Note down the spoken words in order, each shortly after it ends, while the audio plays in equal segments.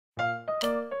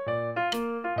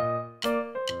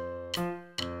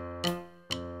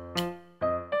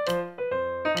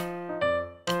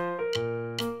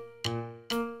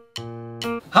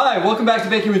Hi, welcome back to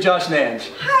Baking with Josh and Ange.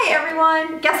 Hi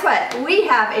everyone. Guess what? We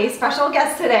have a special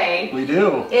guest today. We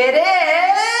do. It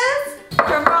is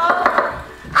drumroll,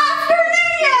 Oscar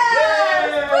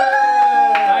Nunez!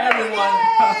 Hi everyone.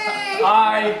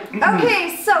 Hi.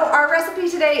 Okay, so our recipe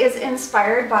today is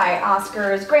inspired by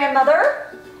Oscar's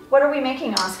grandmother. What are we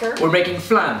making, Oscar? We're making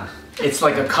flan. It's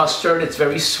like a custard. It's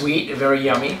very sweet and very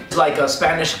yummy. It's like a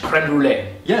Spanish creme brulee.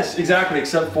 Yes, exactly,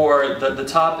 except for the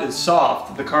top is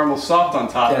soft. The caramel's soft on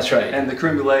top. That's right. And the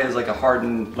creme brulee is like a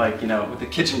hardened, like, you know, with a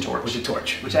kitchen torch. With a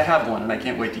torch. Which I have one and I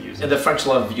can't wait to use it. And the French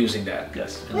love using that.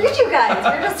 Yes. Look at you guys.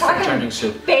 We're just talking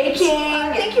soup. baking.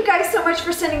 Thank you guys so much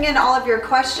for sending in all of your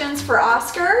questions for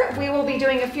Oscar. We will be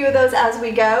doing a few of those as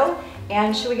we go.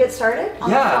 And should we get started on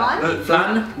the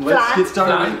Flan? Let's get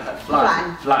started.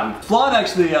 Flan. Flan. Flan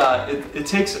actually, it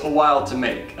takes a while to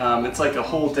make. It's like a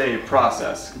whole day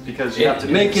process because you have to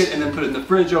make it and then put it in the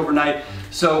fridge overnight.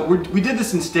 So we did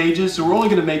this in stages, so we're only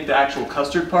going to make the actual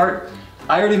custard part.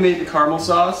 I already made the caramel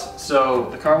sauce, so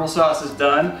the caramel sauce is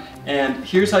done. And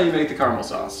here's how you make the caramel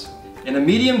sauce. In a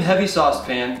medium heavy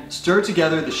saucepan, stir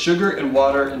together the sugar and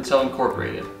water until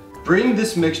incorporated. Bring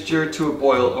this mixture to a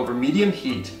boil over medium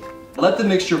heat. Let the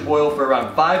mixture boil for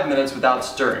around 5 minutes without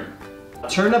stirring.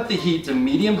 Turn up the heat to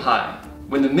medium-high.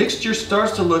 When the mixture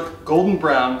starts to look golden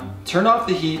brown, turn off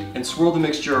the heat and swirl the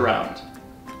mixture around.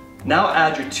 Now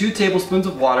add your 2 tablespoons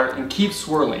of water and keep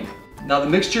swirling. Now the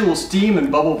mixture will steam and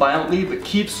bubble violently, but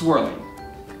keep swirling.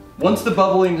 Once the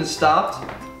bubbling has stopped,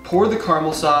 pour the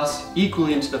caramel sauce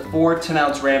equally into the 4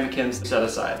 10-ounce ramekins set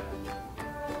aside.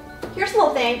 Here's a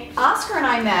little thing. Oscar and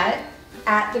I met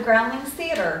at the Groundlings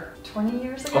Theater 20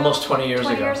 years ago? Almost 20 years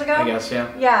ago. I guess, yeah.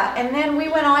 Yeah, and then we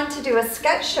went on to do a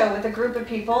sketch show with a group of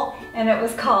people, and it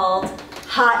was called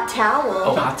Hot Towel.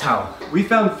 Oh, Hot Towel. We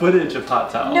found footage of Hot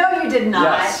Towel. No, you did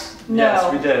not. Yes. No.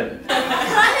 Yes, we did. Can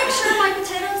I make sure my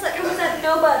potatoes that comes at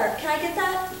no butter? Can I get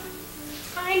that?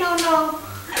 I don't know.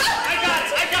 I got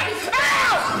it!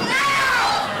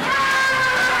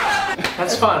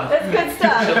 That's fun. That's good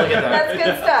stuff. Look at that. That's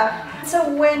good stuff.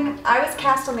 So when I was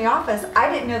cast on The Office,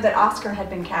 I didn't know that Oscar had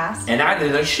been cast. And I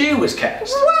didn't know she was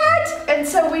cast. What? And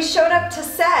so we showed up to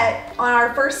set on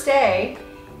our first day,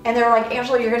 and they were like,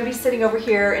 Angela, you're going to be sitting over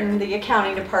here in the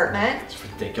accounting department. It's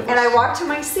ridiculous. And I walked to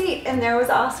my seat, and there was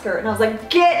Oscar, and I was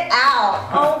like, get out!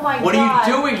 Oh my God. What are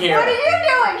you doing here? What are you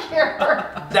doing here?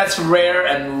 That's rare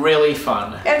and really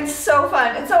fun. And so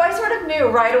fun. And so I sort of knew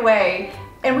right away,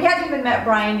 and we hadn't even met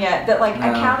Brian yet, that like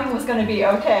accounting was going to be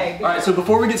okay. All right, so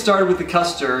before we get started with the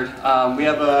custard, we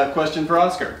have a question for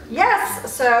Oscar.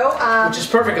 Yes, so... Which is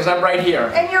perfect, because I'm right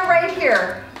here. And you're right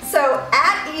here. So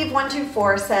at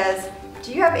Eve124 says,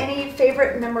 do you have any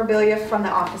favorite memorabilia from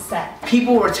the Office set?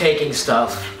 People were taking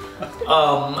stuff.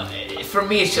 For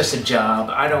me, it's just a job.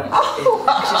 I don't.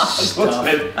 It's just stuff.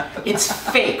 It's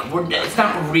fake. It's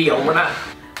not real. We're not.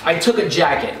 I took a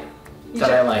jacket that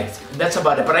I liked. That's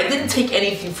about it. But I didn't take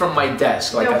anything from my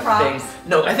desk, like no a props. thing.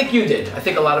 No, I think you did. I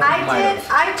think a lot of people might have.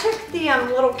 I took the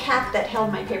little cap that held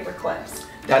my paper clips.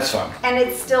 That's fun. And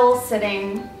it's still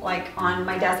sitting like on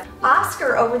my desk.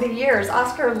 Oscar, over the years,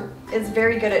 Oscar is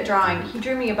very good at drawing. He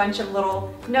drew me a bunch of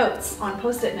little notes on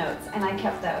Post-it notes, and I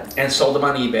kept those. And sold them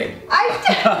on eBay. I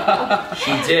did.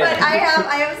 She did. But I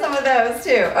have some of those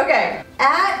too. Okay.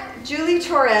 At Julie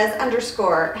Torres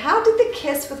 _, how did the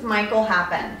kiss with Michael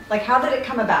happen? Like, how did it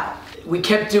come about? We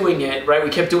kept doing it, right? We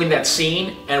kept doing that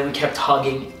scene, and we kept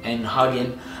hugging and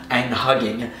hugging and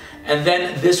hugging. And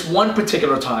then this one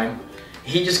particular time,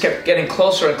 he just kept getting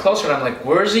closer and closer, and I'm like,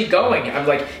 where's he going? I'm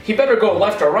like, he better go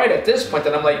left or right at this point.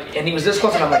 And I'm like, and he was this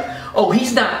close, and I'm like, oh,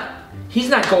 he's not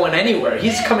going anywhere.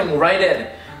 He's coming right in.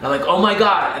 And I'm like, oh my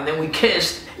God. And then we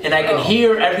kissed, and I could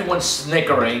hear everyone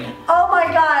snickering. Oh my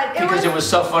God. Because it was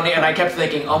so funny, and I kept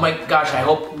thinking, oh my gosh, I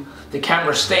hope the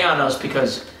cameras stay on us,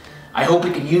 because I hope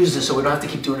we can use this so we don't have to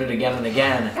keep doing it again and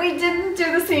again. We didn't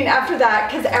do the scene after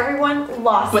that because everyone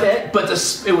lost it. But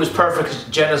it was perfect because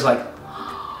Jenna's like,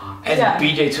 and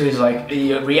BJ too is like,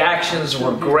 the reactions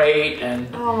were great, and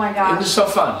oh my gosh, it was so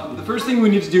fun. The first thing we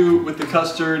need to do with the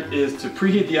custard is to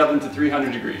preheat the oven to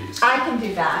 300 degrees. I can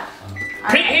do that.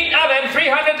 Preheat oven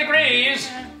 300 degrees.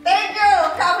 Thank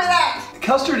you, copy that.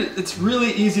 Custard, it's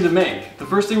really easy to make. The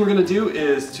first thing we're gonna do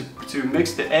is to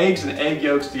mix the eggs and the egg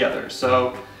yolks together.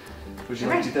 So, would you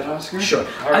like to do that, Oscar? Sure.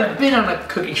 All right. I've been on a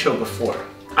cooking show before.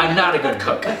 I'm not a good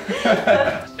cook.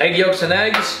 Egg yolks and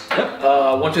eggs.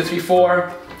 Yep. 1, 2, 3,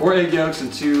 4. 4 egg yolks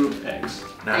and 2 eggs.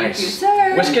 Nice. Thank you,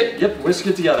 sir. Whisk it? Yep, whisk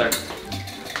it together.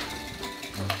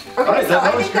 Okay, right, so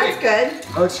I think that's good.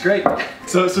 That looks great.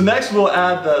 So next we'll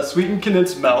add the sweetened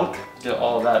condensed milk. Get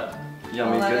all of that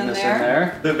yummy All that in goodness in there.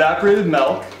 there. The evaporated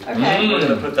milk. Okay. We're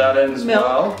gonna put that in as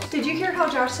well. Milk. Did you hear how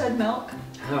Josh said milk?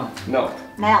 Oh. Milk.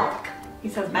 Milk. He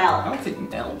says I milk. don't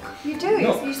think milk. You do.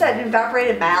 Milk. You said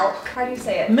evaporated milk. How do you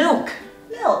say it? Milk.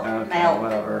 Milk. Okay, Milk.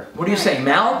 whatever. What do you say,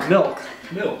 milk? Milk.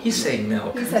 Milk. He's saying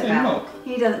milk. He said Say milk. milk.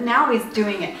 He doesn't. Now he's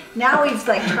doing it. Now he's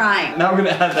like trying. Now we're gonna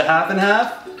add the half and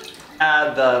half,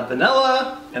 add the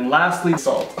vanilla, and lastly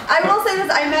salt. I will say this,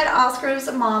 I met Oscar's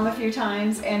mom a few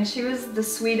times and she was the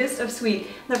sweetest of sweet.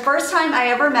 The first time I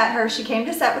ever met her, she came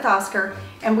to set with Oscar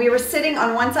and we were sitting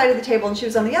on one side of the table and she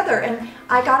was on the other, and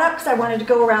I got up because I wanted to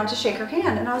go around to shake her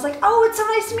hand and I was like, oh, it's so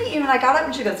nice to meet you. And I got up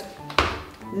and she goes,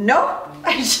 nope.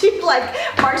 And she like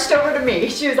marched over to me.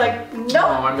 She was like, nope.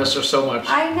 Oh, I miss her so much.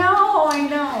 I know, I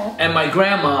know. And my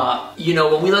grandma, you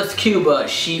know, when we left Cuba,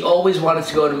 she always wanted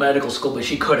to go to medical school, but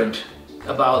she couldn't.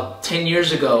 About 10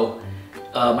 years ago,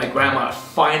 my grandma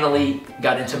finally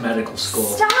got into medical school.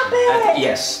 Stop it!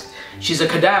 Yes. She's a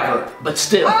cadaver, but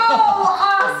still. Oh,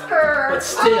 Oscar! But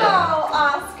still. Oh,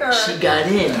 Oscar! She got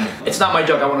in. It's not my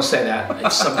joke, I want to say that.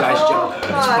 It's some guy's Oh, joke.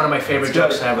 God. It's one of my favorite It's good.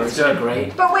 jokes ever. It's Isn't it good.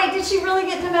 great? But wait, did she really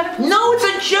get into medical school? No, it's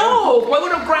a joke! Why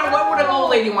would an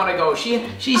old lady want to go?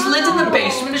 She's lived in the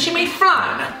basement and she made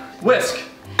flan. Whisk.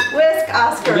 Whisk,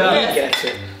 Oscar. Yeah. He gets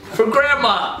it. For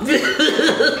grandma.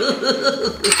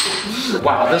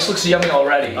 Wow, this looks yummy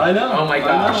already. I know, Oh my I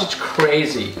gosh, know. it's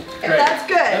crazy. Great. That's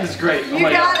good. That is great. You Oh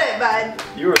my got God. it,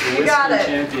 bud. You are the You whiskey got it.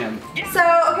 champion. So,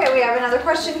 okay, we have another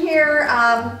question here.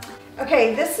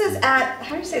 Okay, this is at,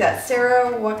 how do you say that?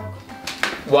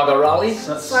 Wagarali?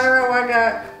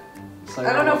 Sarawaga.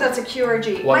 I don't know if that's a Q or a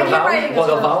G. My Wagavali? handwriting is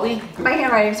horrible. Wagavali? My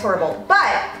handwriting's horrible.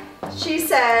 But she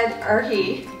said, or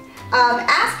he,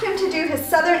 ask him to do his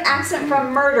southern accent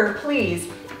from Murder, please.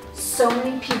 So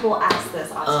many people ask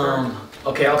this, Oscar.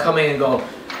 Okay, I'll come in and go,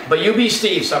 but you be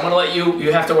Steve, so I'm gonna let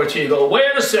you have to wait till you go, wait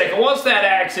a second, what's that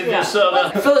accent? Yeah.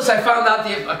 Phyllis, I found out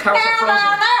the accounts are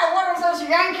frozen. What is this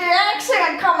Yankee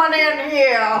accent coming in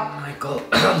here? Michael,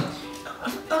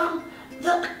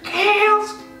 the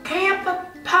cows can't be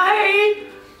paid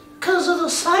because of the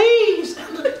seas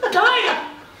and the diet.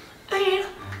 And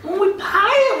when we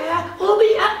pay that, we'll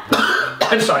be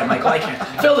I'm sorry, Michael, I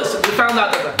can't. Phyllis, we found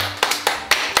out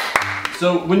that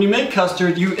So when you make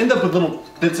custard, you end up with little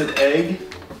bits of egg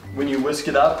when you whisk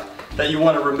it up that you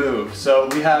want to remove. So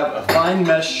we have a fine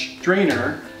mesh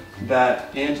strainer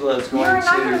that Angela is going to... You're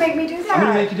not going to make me do that. I'm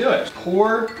going to make you do it.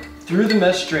 Pour through the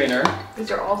mesh strainer.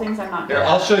 These are all things I'm not good Here, at.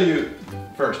 I'll show you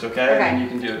first, okay? Okay. And you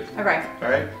can do it. Okay. All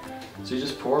right? So you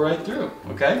just pour right through,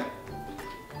 okay?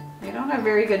 You don't have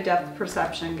very good depth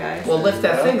perception, guys. Well, lift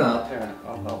that thing up. There,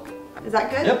 I'll help. Is that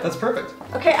good? Yep, that's perfect.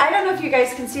 Okay, I don't know if you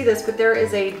guys can see this, but there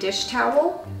is a dish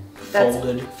towel that's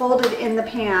folded in the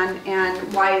pan, and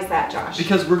why is that, Josh?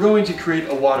 Because we're going to create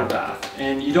a water bath,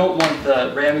 and you don't want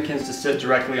the ramekins to sit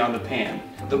directly on the pan.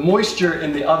 The moisture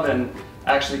in the oven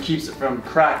actually keeps it from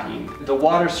cracking. The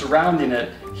water surrounding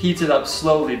it heats it up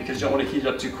slowly because you don't want to heat it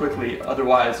up too quickly,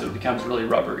 otherwise it becomes really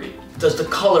rubbery. Does the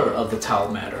color of the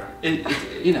towel matter?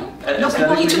 You know. No,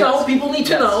 people need to know. yes. People need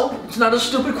to Yes. know. It's not a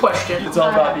stupid question. It's all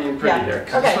about being pretty Yeah. here.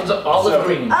 Okay. This one's olive So-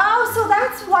 green. Oh, so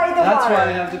that's why the That's water. why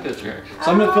I have the picture here.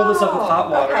 So I'm going to fill this up with hot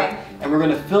water, okay. and we're going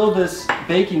to fill this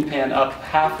baking pan up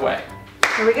halfway.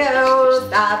 Here we go.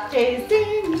 Stop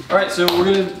tasting. All right, so we're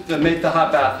going to make the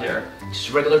hot bath here.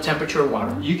 Just regular temperature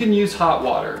water. You can use hot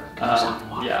water. hot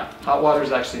water. Yeah, hot water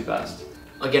is actually best.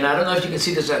 Again, I don't know if you can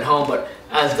see this at home, but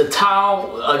as the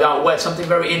towel got wet, something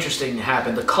very interesting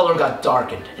happened. The color got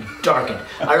darkened and darkened.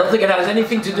 I don't think it has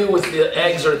anything to do with the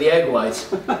eggs or the egg whites,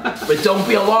 but don't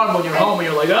be alarmed when you're home and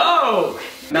you're like, oh!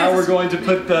 Now we're going to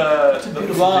put the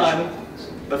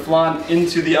flan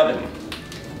into the oven.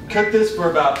 Cook this for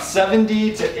about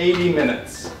 70 to 80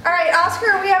 minutes. All right,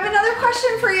 Oscar, we have another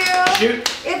question for you.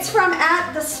 Shoot. It's from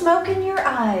 @the smoke in your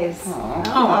eyes. Aw.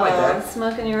 Oh, I like that.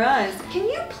 Smoke in your eyes. Can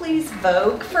you please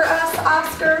Vogue for us,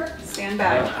 Oscar? Stand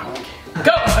back.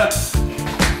 Go!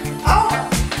 Oh!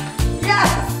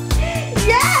 Yes!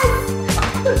 Yes!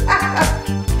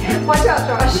 Watch out,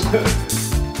 Josh.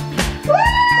 Woo!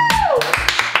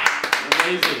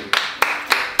 Amazing.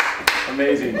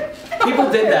 Amazing. People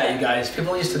did that, you guys.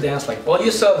 People used to dance like, well,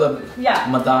 you saw the Yeah.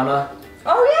 Madonna,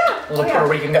 Oh yeah. those Oh, yeah. Puerto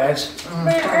Rican guys.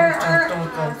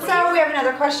 So we have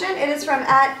another question. It is from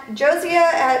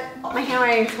 @Josia my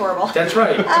handwriting is horrible. That's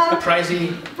right.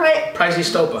 Pricey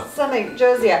Stopa. Something,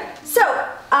 Josia. So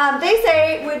they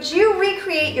say, would you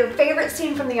recreate your favorite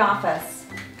scene from The Office?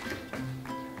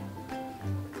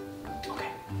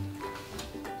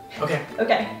 Okay.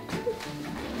 Okay.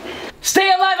 Stay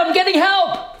alive, I'm getting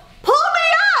help! Pull me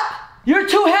up! You're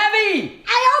too heavy!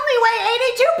 I only weigh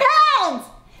 82 pounds!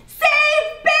 Save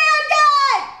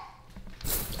Bandit!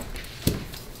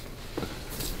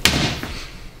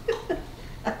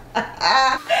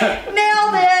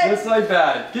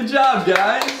 iPad. Good job,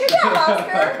 guys. Good job,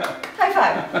 Oscar. High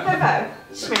five. High five.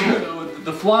 Smash. So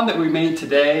the flan that we made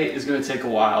today is going to take a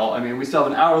while. I mean, we still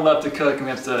have an hour left to cook and we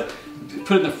have to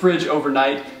put it in the fridge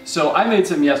overnight. So I made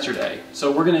some yesterday.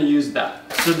 So we're going to use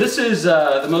that. So this is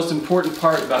the most important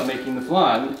part about making the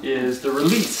flan is the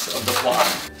release of the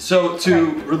flan. So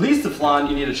to release the flan,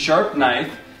 you need a sharp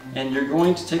knife, and you're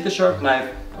going to take the sharp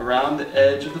knife around the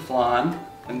edge of the flan,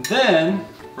 and then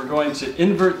we're going to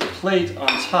invert the plate on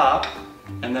top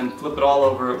and then flip it all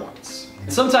over at once.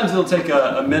 Sometimes it'll take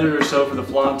a minute or so for the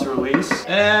flan to release.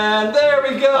 And there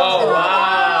we go! Oh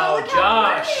wow, look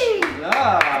how Josh! pretty.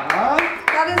 Yeah, huh?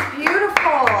 That is beautiful.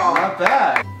 Not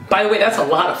bad. By the way, that's a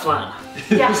lot of flan.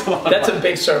 Yeah. That's a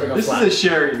big serving of This flan. is a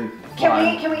sharing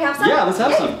flan. Can we have some? Yeah, let's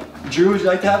have some. Drew, would you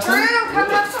like to have some? Drew, come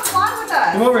have some flan with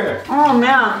us. Come over here. Oh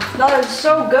man, that is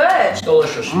so good.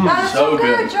 Delicious. That is so so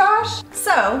good, good. Josh.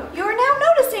 So, you're now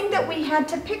noticing that we had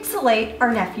to pixelate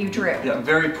our nephew Drew. Yeah,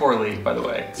 very poorly, by the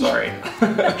way. Sorry.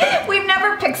 We've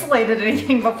never pixelated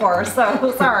anything before,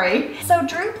 so sorry. So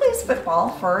Drew plays football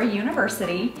for a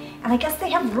university, and I guess they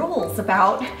have rules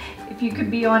about if you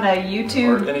could be on a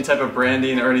YouTube. Or any type of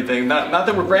branding or anything. Not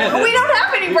that we're branded. We don't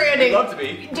have any branding. We'd love to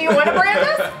be. Do you want to brand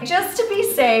us? Just to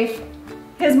be safe,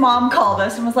 his mom called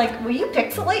us and was like, will you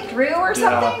pixelate Drew or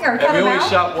something? Or cut and we him only out?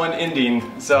 shot one ending,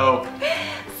 so.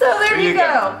 So there you you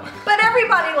go. go. But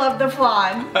everybody loved the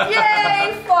flan.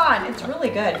 Yay, flan. It's really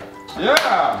good.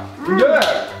 Yeah,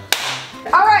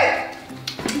 good. All right.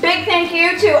 Big thank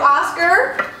you to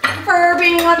Oscar for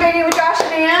being on Baking with Josh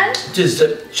and Ann. Does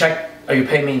the check? Are you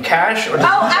paying me in cash or? Oh,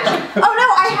 actually, oh no,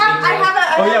 I have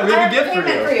Oh, yeah, we have a gift for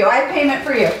payment you. for you. I have payment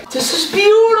for you. This is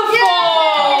beautiful.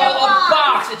 Yay, a A box.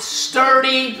 box. It's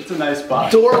sturdy, It's a nice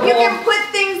box. durable. You can put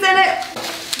things in it.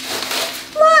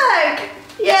 Look!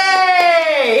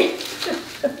 Yay!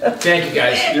 Thank you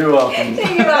guys. You're welcome.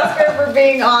 Thank you, Oscar, for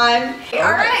being on.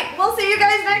 All right, we'll see you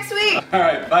guys next week. All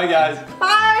right, bye guys.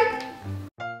 Bye.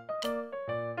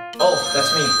 Oh,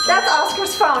 that's me. That's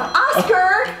Oscar's phone.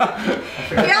 Oscar!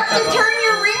 You have to turn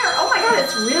your ringer. Oh my god,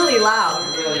 it's really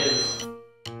loud. It really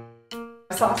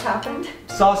is. Sauce happened.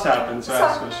 Sauce happened, so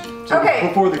ask question. So Okay.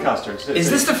 Before the custards. Is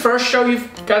this the first show you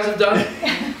guys have done?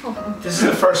 This is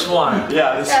the first one.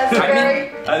 Yeah, this That's the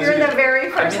I'm in- you're the very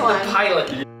I'm first in one. the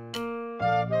pilot.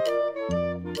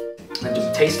 And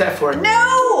just taste that for it.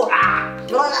 No! Ah!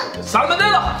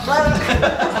 Salmonella!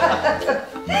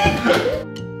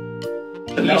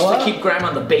 We used to keep Grandma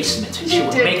in the basement. She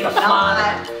would did make the not.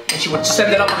 flan and she would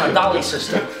send it up on a dolly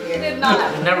system. You did not.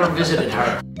 I never visited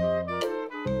her.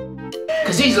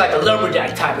 Cause he's like a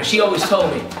lumberjack type, and she always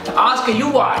told me, Oscar, you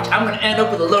watch, I'm gonna end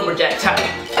up with a lumberjack type.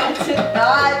 I did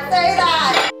not say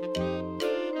that.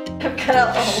 Cut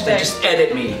out the whole They thing. just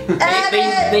edit me.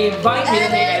 Edit. They invite me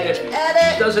and they Edit. edit me.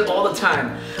 Edit. She does it all the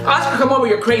time. Oscar, come over,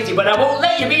 you're crazy, but I won't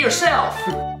let you be yourself.